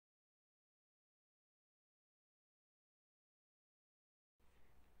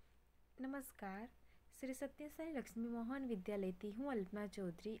નમસ્કાર, શ્રી સત્યસાઈ લક્ષ્મી મોહન વિદ્યાલયથી હું અલ્પના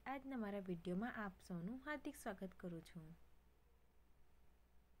ચૌધરી આજના મારા વિડીયોમાં આપ સૌનું હાર્દિક સ્વાગત કરું છું.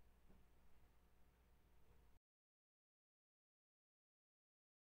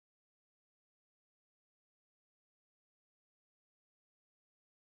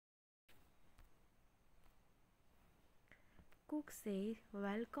 Cook says,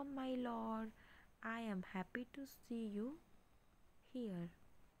 "Welcome, my lord. I am happy to see you here."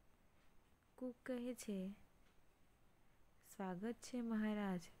 Cook કહે છે, સ્વાગત છે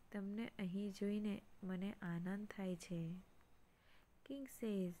મહારાજ, તમને અહીં જોઈને મને આનંદ થાય છે. King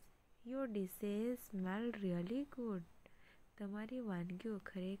says, "Your dishes smell really good." તમારી વાનગીઓ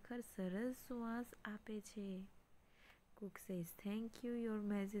ખરેખર સરસ સુવાસ આપે છે. Cook says, "Thank you, your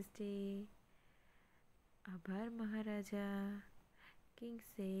majesty." આભાર મહારાજા. King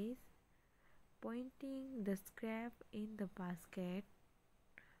says, pointing the scrap in the basket,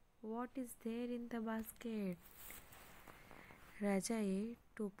 "What is there in the basket?" રાજાએ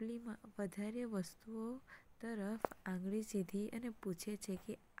ટોપલીમાં વધારે વસ્તુઓ તરફ આંગળી સીધી અને પૂછે છે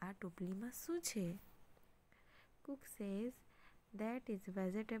કે આ ટોપલીમાં શું છે? Cook says, "That is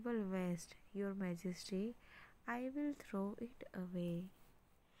vegetable waste, your majesty. I will throw it away."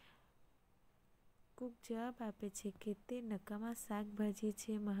 Cook જવાબ આપે છે કે તે નકામા શાકભાજી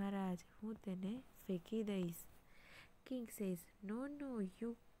છે મહારાજ, હું તેને ફેંકી દઈશ. King says, "No, no, you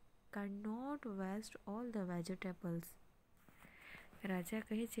cannot waste all the vegetables." રાજા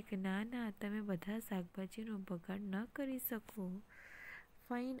કહે છે કે ના ના, તમે બધા શાકભાજીનો બગાડ ન કરી શકો.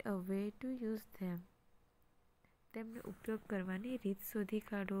 Find a way to use them. તેમને ઉપયોગ કરવાની રીત શોધી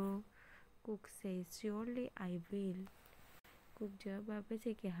કાઢો. Cook says, "Surely I will." Cook જવાબ આપે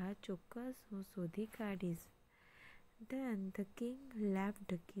છે કે હા ચોક્કસ, હું શોધી કાઢીશ. Then the king left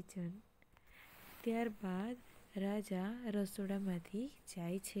the kitchen. ત્યારબાદ રાજા રસોડામાંથી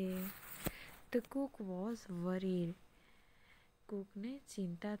જાય છે. The cook was worried. કુકને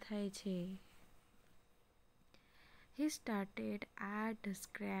ચિંતા થાય છે. He started at the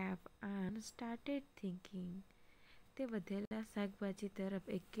scrap and started thinking. તે વધેલા શાકભાજી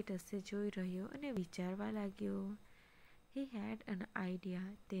તરફ એકટસે જોઈ રહ્યો અને વિચારવા લાગ્યો. He had an idea.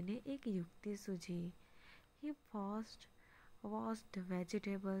 તેને એક યુક્તિ સૂજી. He first washed the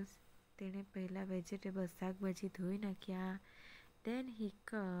vegetables. તેણે પહેલા વેજીટેબલ્સ શાકભાજી ધોઈ નાખ્યા. Then he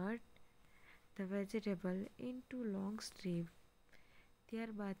cut the vegetable into long strips.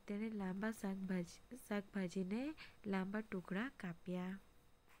 ત્યારબાદ તેણે શાકભાજીને લાંબા ટુકડા કાપ્યા.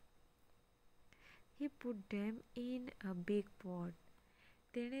 He put them in a big pot.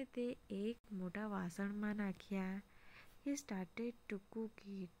 તેણે તે એક મોટા વાસણમાં નાખ્યા. He started to cook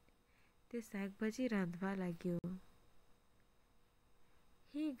it. તે શાકભાજી રાંધવા લાગ્યો.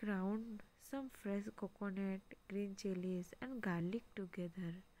 He ground some fresh coconut, green chilies and garlic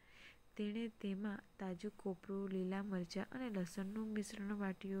together. તેણે તેમાં તાજું કોપરું, લીલા મરચાં અને લસણનું મિશ્રણ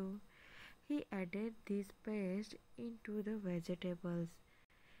વાટ્યું. He added this paste into the vegetables.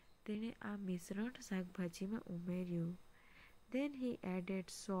 તેણે આ મિશ્રણ શાકભાજીમાં ઉમેર્યું. Then he added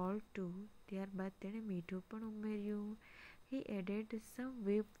salt too. ત્યારબાદ તેણે મીઠું પણ ઉમેર્યું. He added some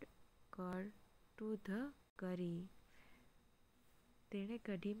whipped curd to the curry. તેણે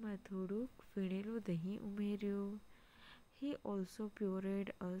કઢીમાં થોડુંક ફીણેલું દહીં ઉમેર્યું. He also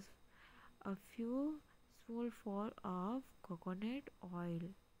poured a few spoonfuls of coconut oil.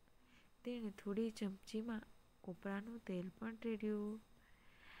 તેણે થોડી ચમચીમાં કોપરાનું તેલ પણ રેડ્યું.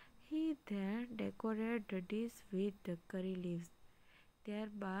 He then decorated the dish with the curry leaves.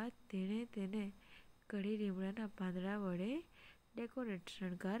 ત્યારબાદ તેણે તેને કઢી લીમડાના પાંદડા વડે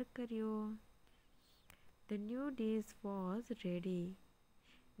શણગાર કર્યો. The new dish was ready.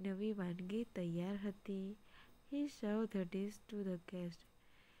 નવી વાનગી તૈયાર હતી. He served the dish to the guests.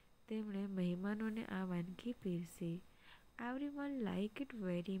 તેમણે મહેમાનોને આ વાનગી પીરસી. Everyone liked it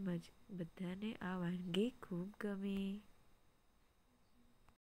very much. બધાને આ વાનગી ખૂબ ગમી.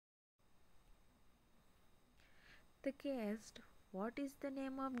 The guest, "What is the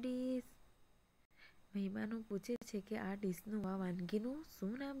name of dish?" મહેમાનો પૂછે છે કે આ ડીશનું, આ વાનગીનું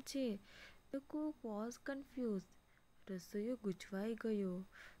શું નામ છે? The cook was confused. રસોઈયો ગૂંચવાઈ ગયો.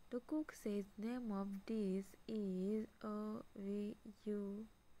 The cook says, "Name of dish is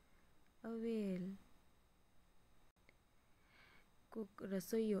avel."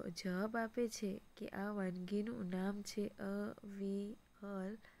 રસોઈયો જવાબ આપે છે કે આ વાનગીનું નામ છે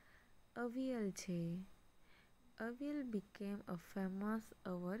અવિયલ છે. Avial became a famous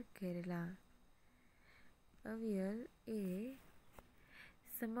over Kerala. Avial એ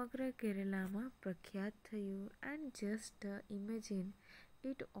સમગ્ર કેરલામાં પ્રખ્યાત થયું. And just imagine,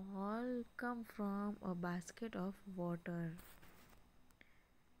 it all come from a basket of water.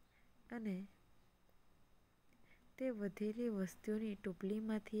 અને તે વધેલી વસ્તુઓની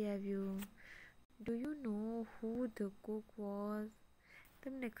ટોપલીમાંથી આવ્યું. Do you know who the Cook was?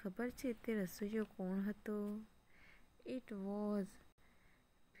 તમને ખબર છે તે રસોઈયો કોણ હતો? It was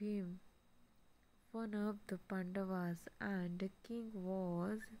Bhim, one of the Pandavas, and the king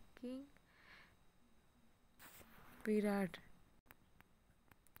was king વિરાટ.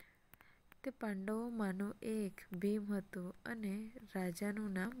 તે પાંડવોમાંનો એક ભીમ હતો અને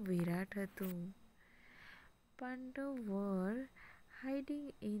રાજાનું નામ વિરાટ હતું. પાંડવ વર hiding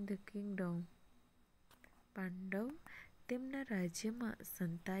in the Kingdom. Pandav તેમના રાજ્યમાં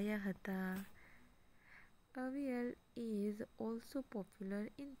સંતાયા હતા. Avial is also popular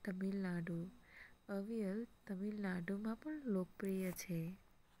in Tamil Nadu. Avial તમિલનાડુમાં પણ લોકપ્રિય છે.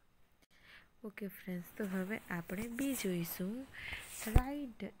 ઓકે ફ્રેન્ડ્સ, તો હવે આપણે બી જોઈશું.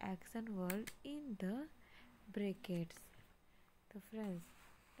 Write the action word in the brackets. તો ફ્રેન્ડ્સ,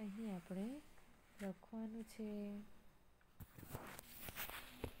 અહીં આપણે લખવાનું છે.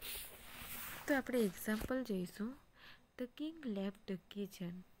 તો આપણે એક્ઝામ્પલ જોઈશું. The king left the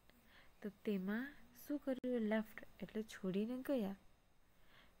kitchen. તો તેમાં શું કર્યું? લેફ્ટ એટલે છોડીને ગયા.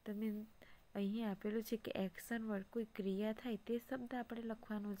 તમે અહીં આપેલું છે કે એક્શન વર્ડ કોઈ ક્રિયા થાય તે શબ્દ આપણે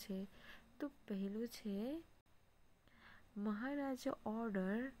લખવાનું છે. તો પહેલું છે મહારાજા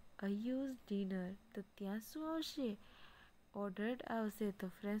ઓર્ડર અ હ્યુજ ડિનર. તો ત્યાં શું આવશે? ઓર્ડર્ડ આવશે. તો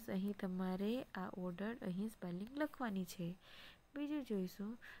ફ્રેન્ડ્સ, અહીં તમારે આ ઓર્ડર અહીં સ્પેલિંગ લખવાની છે. બીજું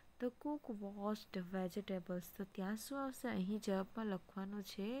જોઈશું. The Cook washed vegetables. તો ત્યાં શું આવશે? અહીં જવાબમાં લખવાનું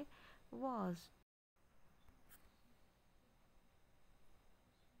છે વોશ.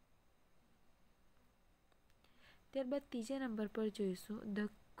 ત્યારબાદ ત્રીજા નંબર પર જોઈશું. The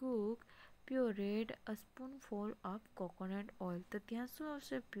Cook પ્યોરેડ a સ્પૂનફુલ of coconut oil. તો ત્યાં શું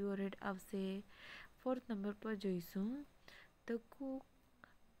આવશે? પ્યોરેડ આવશે. ફોર્થ નંબર પર જોઈશું. The Cook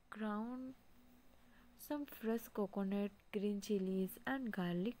ground sum fresh coconut, green chillies and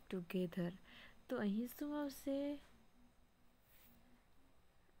garlic together. તો અહીં શું આવશે?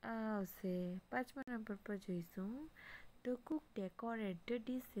 આવશે. પાંચમા નંબર પર જોઈશું. The Cook decorate the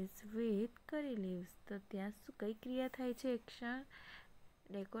dishes with કરી લીવ્સ. તો ત્યાં શું કઈ ક્રિયા થાય છે? Action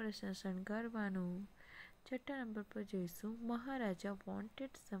decoration, શણગારવાનું. છઠ્ઠા નંબર પર જોઈશું. મહારાજા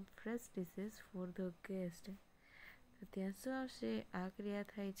wanted sum fresh dishes for the guest. તો ત્યાં શું આવશે? આ ક્રિયા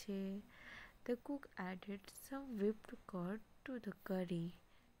થાય છે. The Cook added sum whipped curd to the કરી.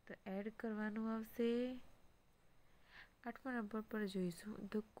 તો એડ કરવાનું આવશે. આઠમા નંબર પર જોઈશું.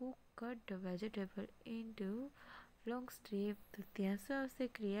 The Cook cut the vegetable into long strip. તો ત્યાં શું આવશે?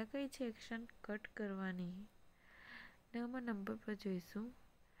 ક્રિયા કઈ છે? એક્શન કટ કરવાની. નવમા નંબર પર જોઈશું.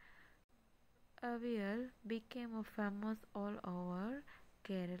 અવિયલ બીકેમ અ ફેમસ ઓલ ઓવર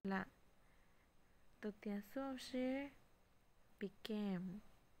કેરલા. તો ત્યાં શું આવશે? બીકેમ.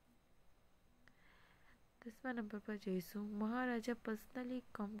 10મા નંબર પર જોઈશું. મહારાજા personally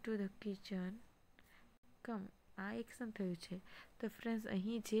come to the kitchen. કમ આ એક્શન થયું છે. તો ફ્રેન્ડ્સ,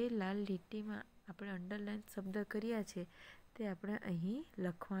 અહીં જે લાલ લીટીમાં આપણે અંડરલાઈન શબ્દ કર્યા છે તે આપણે અહીં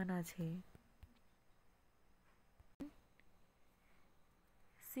લખવાના છે.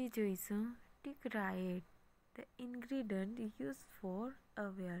 સી જોઈશું. Tick write the ingredient use for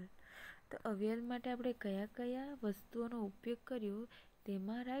avial. તો અવિયલ માટે આપણે કયા કયા વસ્તુઓનો ઉપયોગ કર્યો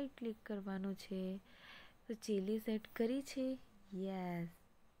તેમાં રાઈટ ક્લિક કરવાનું છે. તો ચીલી એડ કરી છે? યસ.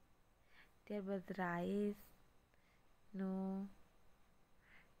 ત્યારબાદ રાઈસ નો.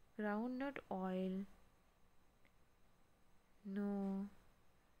 ગ્રાઉન્ડનટ ઓઇલ નો.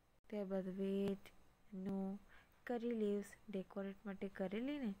 ત્યારબાદ વેટ નો. કરી લીવ્સ ડેકોરેટ માટે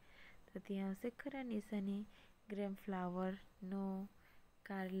કરેલી ને, તો ત્યાં આવશે ખરા નિશાની. ગ્રેમ ફ્લાવર નો.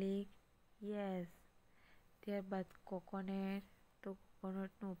 Garlic yes. ત્યારબાદ કોકોનટ, તો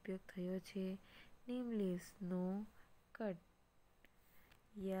કોકોનટનો ઉપયોગ થયો છે. નીમ લીવ્સ નો. Cut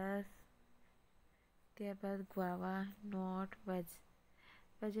yes. ત્યારબાદ ગ્વાવા નોટ.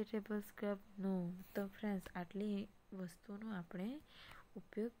 વેજીટેબલ સ્ક્રબ નો. તો ફ્રેન્ડ્સ, આટલી વસ્તુનો આપણે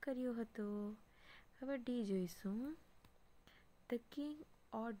ઉપયોગ કર્યો હતો. હવે ડી જોઈશું. The king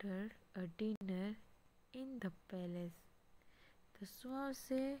order a dinner in the palace. તો શું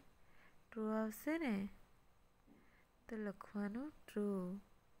આવશે? ટ્રુ આવશે ને? તો લખવાનું ટ્રુ.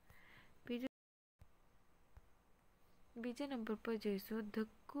 બીજા નંબર પર જોઈશું. The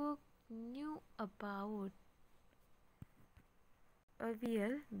Cook new about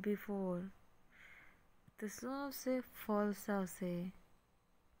avial before. તો શું આવશે? ફોલ્સ આવશે.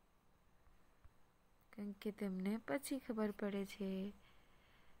 કારણ કે તેમને પછી ખબર પડે છે.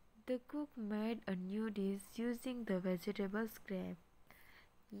 The Cook made a new dish using the vegetable scrap.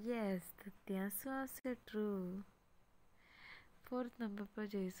 Yes. તો ત્યાં શું આવશે? ટ્રુ. 4th નંબર પર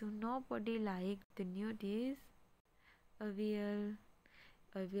જઈશું. No body like the new dish avial.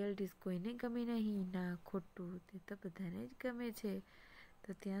 Avial dish કોઈને ગમે નહીં. ના, ખોટું. તે તો બધાને જ ગમે છે.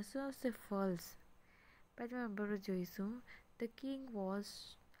 તો ત્યાં શું આવશે? ફોલ્સ. 5મા નંબર પર જોઈશું. The king was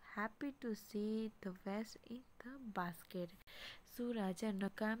happy to see the waste in the basket. શું રાજા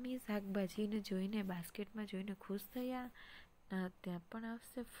નકામી શાકભાજીને જોઈને બાસ્કેટમાં જોઈને ખુશ થયા? ના, ત્યાં પણ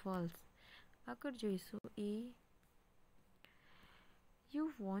આવશે ફોલ્સ. આગળ જોઈશું. You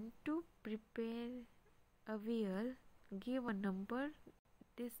want to prepare avial, give a number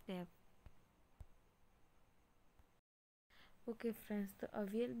this step. Okay friends, તો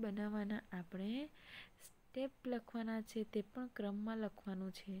અવિયલ બનાવવાના આપણે સ્ટેપ લખવાના છે, તે પણ ક્રમમાં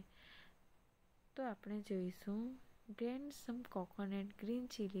લખવાનું છે. તો આપણે જોઈશું. Grand some coconut, green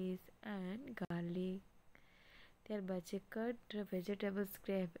chillies and garlic. ત્યારબાદ છે cut the vegetable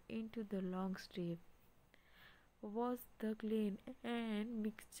scrap into the long strip. Wash the clean and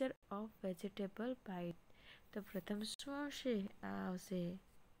mixture of vegetable byte. તો પ્રથમ શું આવશે? આ આવશે.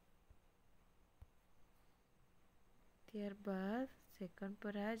 ત્યારબાદ સેકન્ડ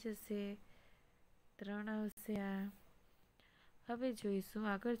પર આ જશે. 3 આવશે આ. હવે જોઈશું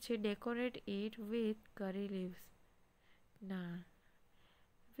આગળ છે ડેકોરેટ ઇટ વિથ કરી લીવ્સ. ના.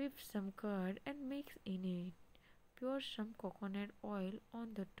 Whip some curd and mix in it. Pour some coconut oil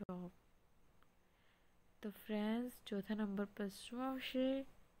on the top. તો ફ્રેન્ડ્સ, ચોથા નંબર પર શું આવશે?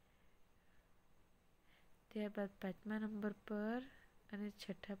 ત્યારબાદ 5મા નંબર પર અને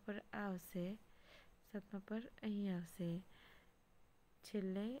 6ઠ્ઠા પર આવશે. 7મા પર અહીં આવશે.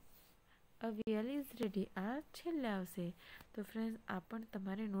 છેલ્લે અવિયલ ઇઝ રેડી. આ છેલ્લે આવશે. તો ફ્રેન્ડ્સ, આ પણ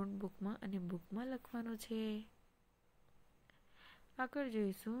તમારે નોટબુકમાં અને બુકમાં લખવાનું છે. આગળ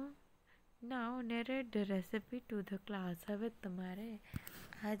જોઈશું. નાઉ narrate the recipe to the class. હવે તમારે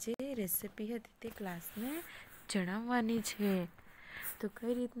આ જે રેસિપી હતી તે ક્લાસને જણાવવાની છે. તો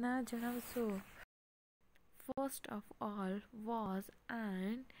કઈ રીતના જણાવશો? First of all, wash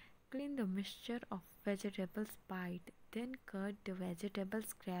and clean the mixture of vegetables bite. Then cut the vegetable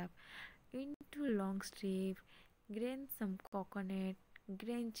scrap into long strips. Grind some coconut,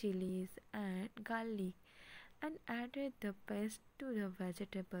 green chilies and garlic and added the paste to the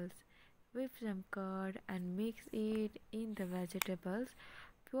vegetables. Whip some curd and mix it in the vegetables.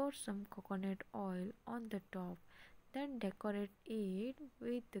 Pour some coconut oil on the top. Then decorate it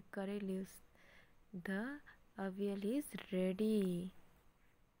with the curry leaves. The avial is ready.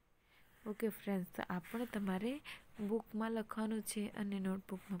 Okay friends, તો આ પણ તમારે બુકમાં લખવાનું છે અને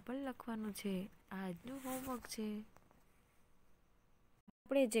નોટબુકમાં પણ લખવાનું છે. આજનું હોમવર્ક છે.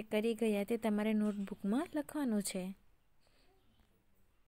 આપણે જે કરી ગયા તે તમારે નોટબુકમાં લખવાનું છે.